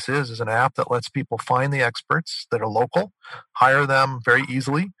basically what this is an app that lets people find the experts that are local, hire them very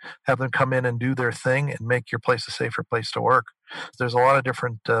easily, have them come in and do their thing and make your place a safer place to work. There's a lot of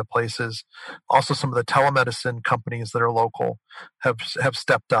different places. Also, some of the telemedicine companies that are local have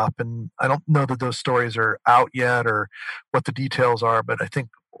stepped up, and I don't know that those stories are out yet or what the details are, but I think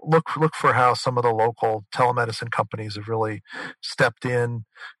look for how some of the local telemedicine companies have really stepped in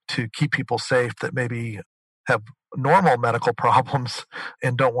to keep people safe that maybe have normal medical problems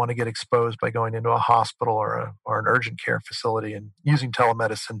and don't want to get exposed by going into a hospital or an urgent care facility and using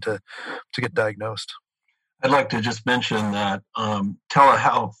telemedicine to get diagnosed. I'd like to just mention that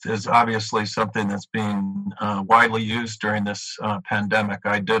telehealth is obviously something that's being widely used during this pandemic.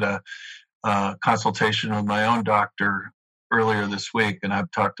 I did a consultation with my own doctor earlier this week, and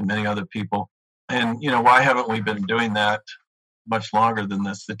I've talked to many other people. And, why haven't we been doing that much longer than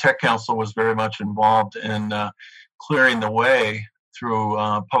this? The Tech Council was very much involved in clearing the way through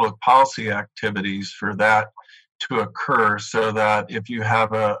public policy activities for that to occur so that if you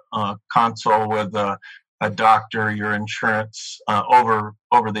have a consult with a doctor, your insurance over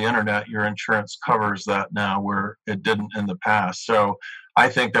the internet, your insurance covers that now where it didn't in the past. So I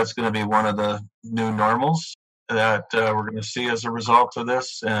think that's going to be one of the new normals that we're going to see as a result of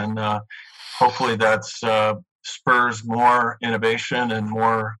this. And hopefully that spurs more innovation and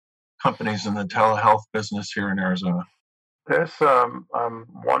more companies in the telehealth business here in Arizona. There's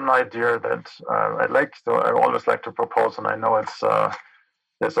one idea that I always like to propose, and I know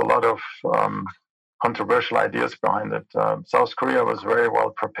there's a lot of controversial ideas behind it. South Korea was very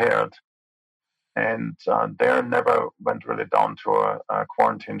well prepared, and they never went really down to a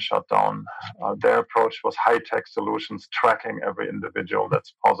quarantine shutdown. Their approach was high-tech solutions, tracking every individual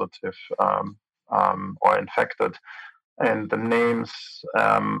that's positive or infected. And the names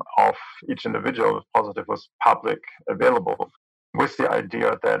of each individual who's positive was public available, with the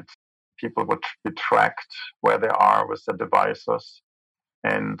idea that people would be tracked where they are with their devices.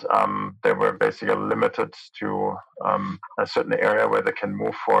 And they were basically limited to a certain area where they can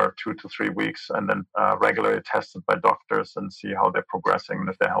move for 2 to 3 weeks and then regularly tested by doctors and see how they're progressing and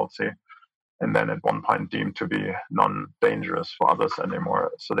if they're healthy. And then at one point deemed to be non-dangerous for others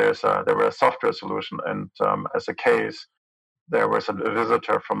anymore. So there were a software solution. And as a case, there was a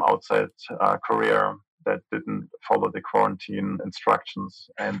visitor from outside Korea that didn't follow the quarantine instructions,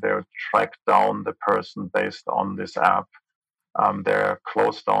 and they tracked down the person based on this app. They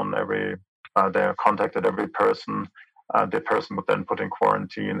closed down they contacted every person. The person would then put in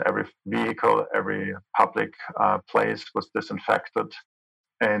quarantine. Every vehicle, every public place was disinfected.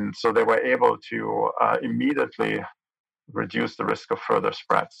 And so they were able to immediately reduce the risk of further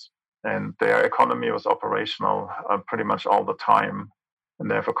spreads. And their economy was operational pretty much all the time. And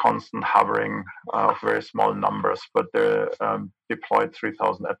they have a constant hovering of very small numbers, but they deployed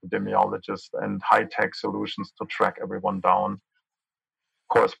 3,000 epidemiologists and high-tech solutions to track everyone down. Of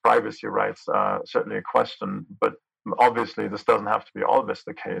course, privacy rights are certainly a question, but obviously this doesn't have to be always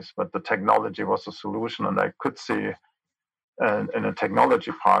the case, but the technology was a solution. And I could see in a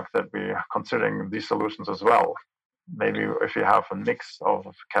technology park that we're considering these solutions as well. Maybe if you have a mix of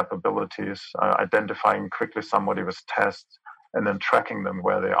capabilities, identifying quickly somebody with tests and then tracking them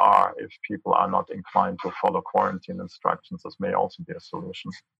where they are if people are not inclined to follow quarantine instructions, this may also be a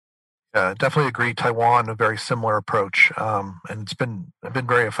solution. Yeah, definitely agree. Taiwan, a very similar approach, and it's been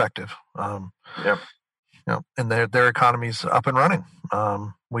very effective. Yep. And their economy's up and running.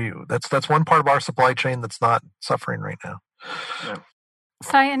 That's one part of our supply chain that's not suffering right now. Yeah.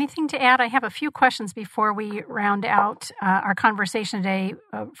 Sai, anything to add? I have a few questions before we round out our conversation today,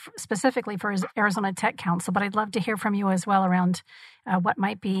 specifically for Arizona Tech Council, but I'd love to hear from you as well around what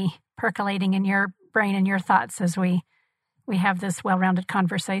might be percolating in your brain and your thoughts as we have this well-rounded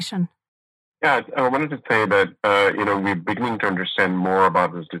conversation. Yeah, I wanted to say that, we're beginning to understand more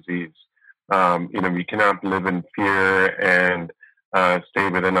about this disease. We cannot live in fear and stay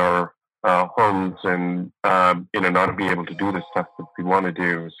within our homes and, not be able to do the stuff that we want to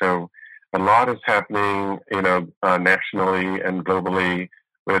do. So a lot is happening, nationally and globally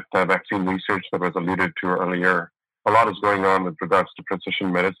with vaccine research that was alluded to earlier. A lot is going on with regards to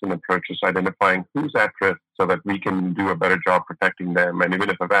precision medicine approaches, identifying who's at risk so that we can do a better job protecting them. And even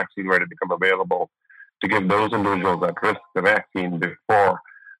if a vaccine were to become available, to give those individuals at risk the vaccine before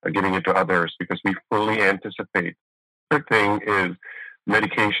giving it to others, because we fully anticipate. Third thing is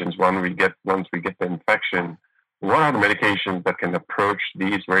medications. Once we get the infection, what are the medications that can approach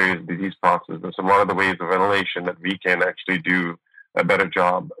these various disease processes? And what are the ways of ventilation that we can actually do a better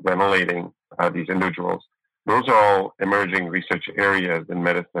job ventilating these individuals? Those are all emerging research areas in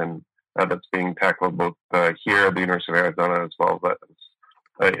medicine that's being tackled both here at the University of Arizona as well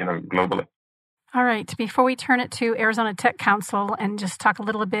as globally. All right. Before we turn it to Arizona Tech Council and just talk a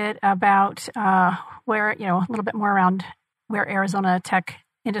little bit about where, a little bit more around where Arizona tech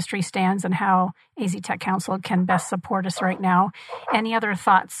industry stands and how AZ Tech Council can best support us right now. Any other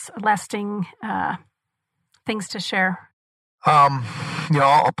thoughts, lasting things to share?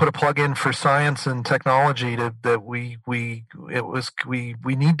 I'll put a plug in for science and technology that we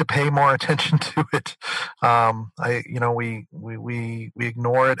need to pay more attention to it. We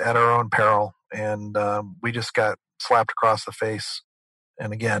ignore it at our own peril, and we just got slapped across the face.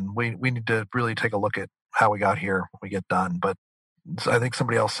 And again, we need to really take a look at how we got here when we get done. But I think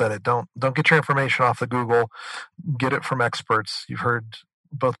somebody else said it. Don't get your information off the Google. Get it from experts. You've heard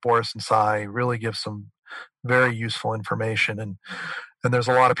both Boris and Sai really give some very useful information, and there's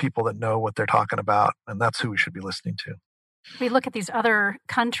a lot of people that know what they're talking about, and that's who we should be listening to. We look at these other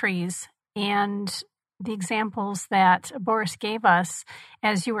countries, and the examples that Boris gave us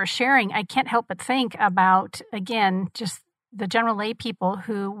as you were sharing, I can't help but think about, again, just the general lay people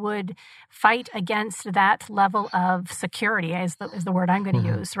who would fight against that level of security is the word I'm going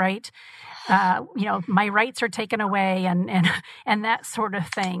to use, right? My rights are taken away and that sort of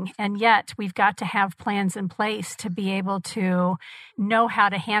thing. And yet we've got to have plans in place to be able to know how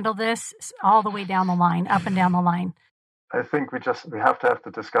to handle this all the way down the line, up and down the line. I think we have to have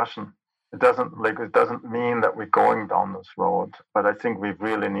the discussion. It doesn't mean that we're going down this road, but I think we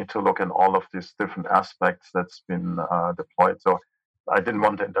really need to look in all of these different aspects that's been deployed. So I didn't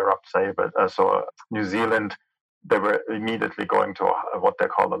want to interrupt, but New Zealand, they were immediately going to what they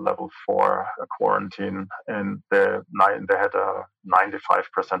call a level 4 quarantine, and they had a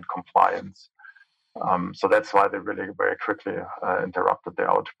 95% compliance. So that's why they really very quickly interrupted the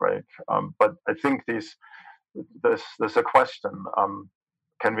outbreak. But I think there's a question.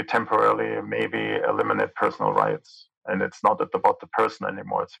 Can we temporarily maybe eliminate personal rights? And it's not about the person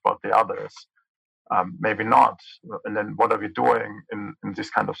anymore, it's about the others. Maybe not. And then what are we doing in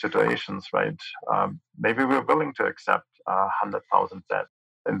these kind of situations, right? Maybe we're willing to accept 100,000 deaths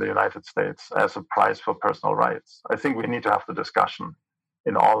in the United States as a price for personal rights. I think we need to have the discussion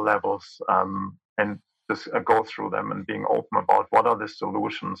in all levels and just go through them and being open about what are the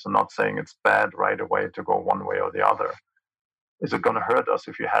solutions and not saying it's bad right away to go one way or the other. Is it going to hurt us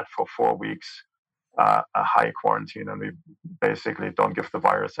if you had for 4 weeks a high quarantine and we basically don't give the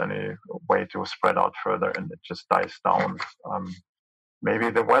virus any way to spread out further and it just dies down? Maybe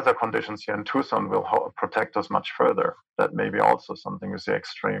the weather conditions here in Tucson will protect us much further. That may be also something with the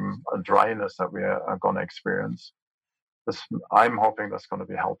extreme dryness that we are going to experience. I'm hoping that's going to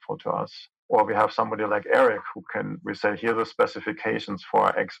be helpful to us. Or we have somebody like Eric we say, here are the specifications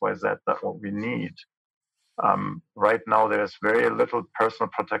for X, Y, Z, that's what we need. Right now, there's very little personal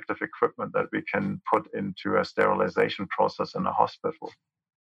protective equipment that we can put into a sterilization process in a hospital.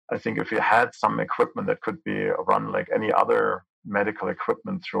 I think if you had some equipment that could be run like any other medical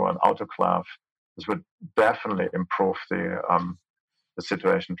equipment through an autoclave, this would definitely improve the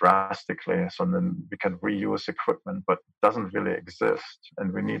situation drastically. So then we can reuse equipment, but it doesn't really exist.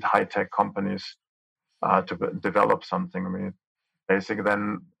 And we need high-tech companies to develop something. I mean, basically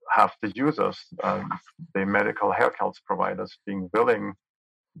then have the users, the medical health providers being able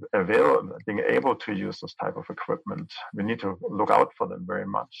to use this type of equipment. We need to look out for them very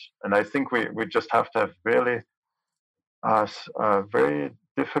much. And I think we just have to have really very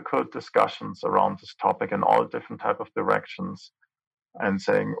difficult discussions around this topic in all different type of directions and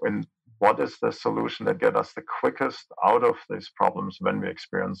saying, what is the solution that get us the quickest out of these problems when we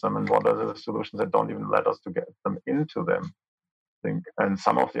experience them, and what are the solutions that don't even let us to get them into them? And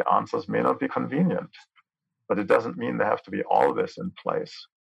some of the answers may not be convenient, but it doesn't mean they have to be always in place.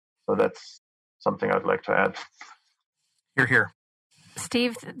 So that's something I'd like to add. Hear, hear.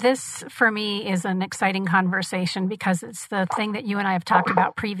 Steve, this for me is an exciting conversation because it's the thing that you and I have talked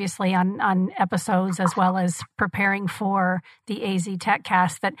about previously on episodes, as well as preparing for the AZ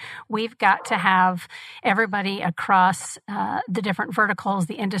TechCast, that we've got to have everybody across the different verticals,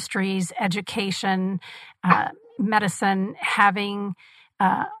 the industries, education, medicine, having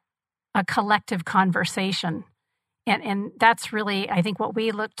a collective conversation. And that's really, I think, what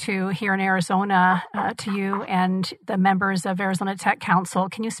we look to here in Arizona, to you and the members of Arizona Tech Council.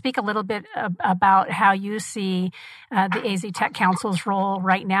 Can you speak a little bit about how you see the AZ Tech Council's role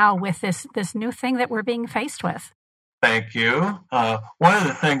right now with this new thing that we're being faced with? Thank you. One of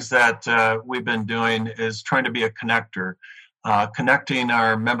the things that we've been doing is trying to be a connector. Connecting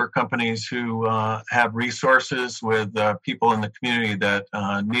our member companies who have resources with people in the community that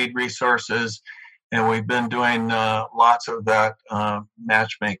need resources. And we've been doing lots of that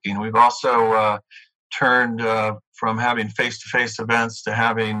matchmaking. We've also turned from having face-to-face events to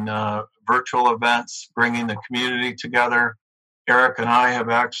having virtual events, bringing the community together. Eric and I have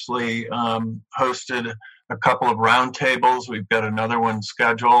actually hosted a couple of roundtables. We've got another one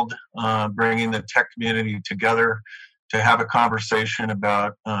scheduled, bringing the tech community together to have a conversation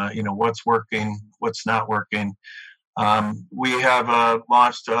about what's working, what's not working. We have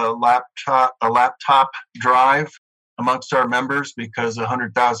launched a laptop drive amongst our members because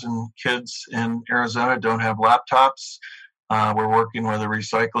 100,000 kids in Arizona don't have laptops. We're working with a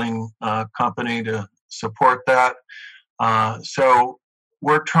recycling company to support that. So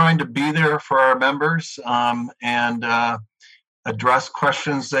we're trying to be there for our members and address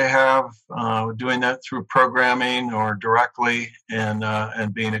questions they have, doing that through programming or directly, and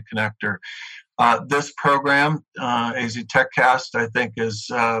being a connector. This program, AZ TechCast, I think is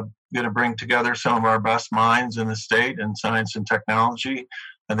going to bring together some of our best minds in the state in science and technology.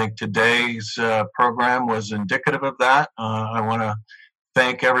 I think today's program was indicative of that. I want to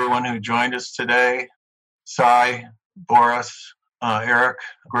thank everyone who joined us today. Sai, Boris, Eric,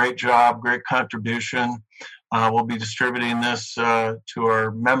 great job, great contribution. We'll be distributing this to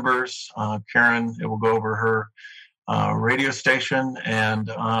our members. Karen, it will go over her radio station. And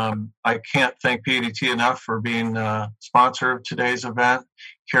I can't thank PADT enough for being sponsor of today's event.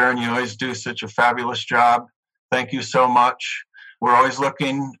 Karen, you always do such a fabulous job. Thank you so much. We're always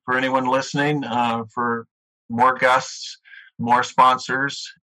looking for anyone listening for more guests, more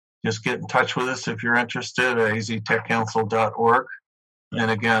sponsors. Just get in touch with us if you're interested at aztechcouncil.org.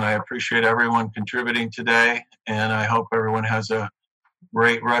 And again, I appreciate everyone contributing today, and I hope everyone has a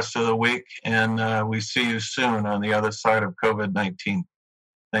great rest of the week, and we see you soon on the other side of COVID-19.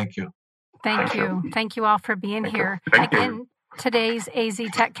 Thank you. Thank you. Thank you all for being here. Thank Again, you. Today's AZ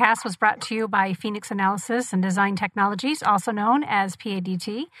TechCast was brought to you by Phoenix Analysis and Design Technologies, also known as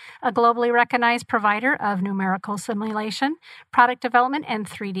PADT, a globally recognized provider of numerical simulation, product development, and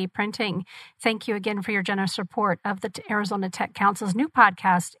 3D printing. Thank you again for your generous support of the Arizona Tech Council's new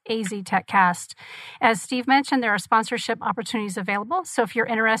podcast, AZ TechCast. As Steve mentioned, there are sponsorship opportunities available, so if you're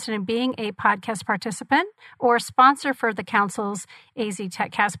interested in being a podcast participant or sponsor for the Council's AZ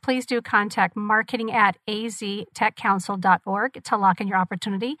TechCast, please do contact marketing@aztechcouncil.org to lock in your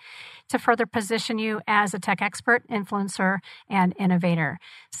opportunity to further position you as a tech expert, influencer, and innovator.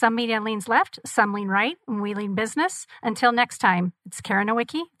 Some media leans left, some lean right, and we lean business. Until next time, it's Karen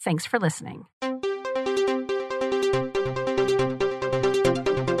Nowicki. Thanks for listening.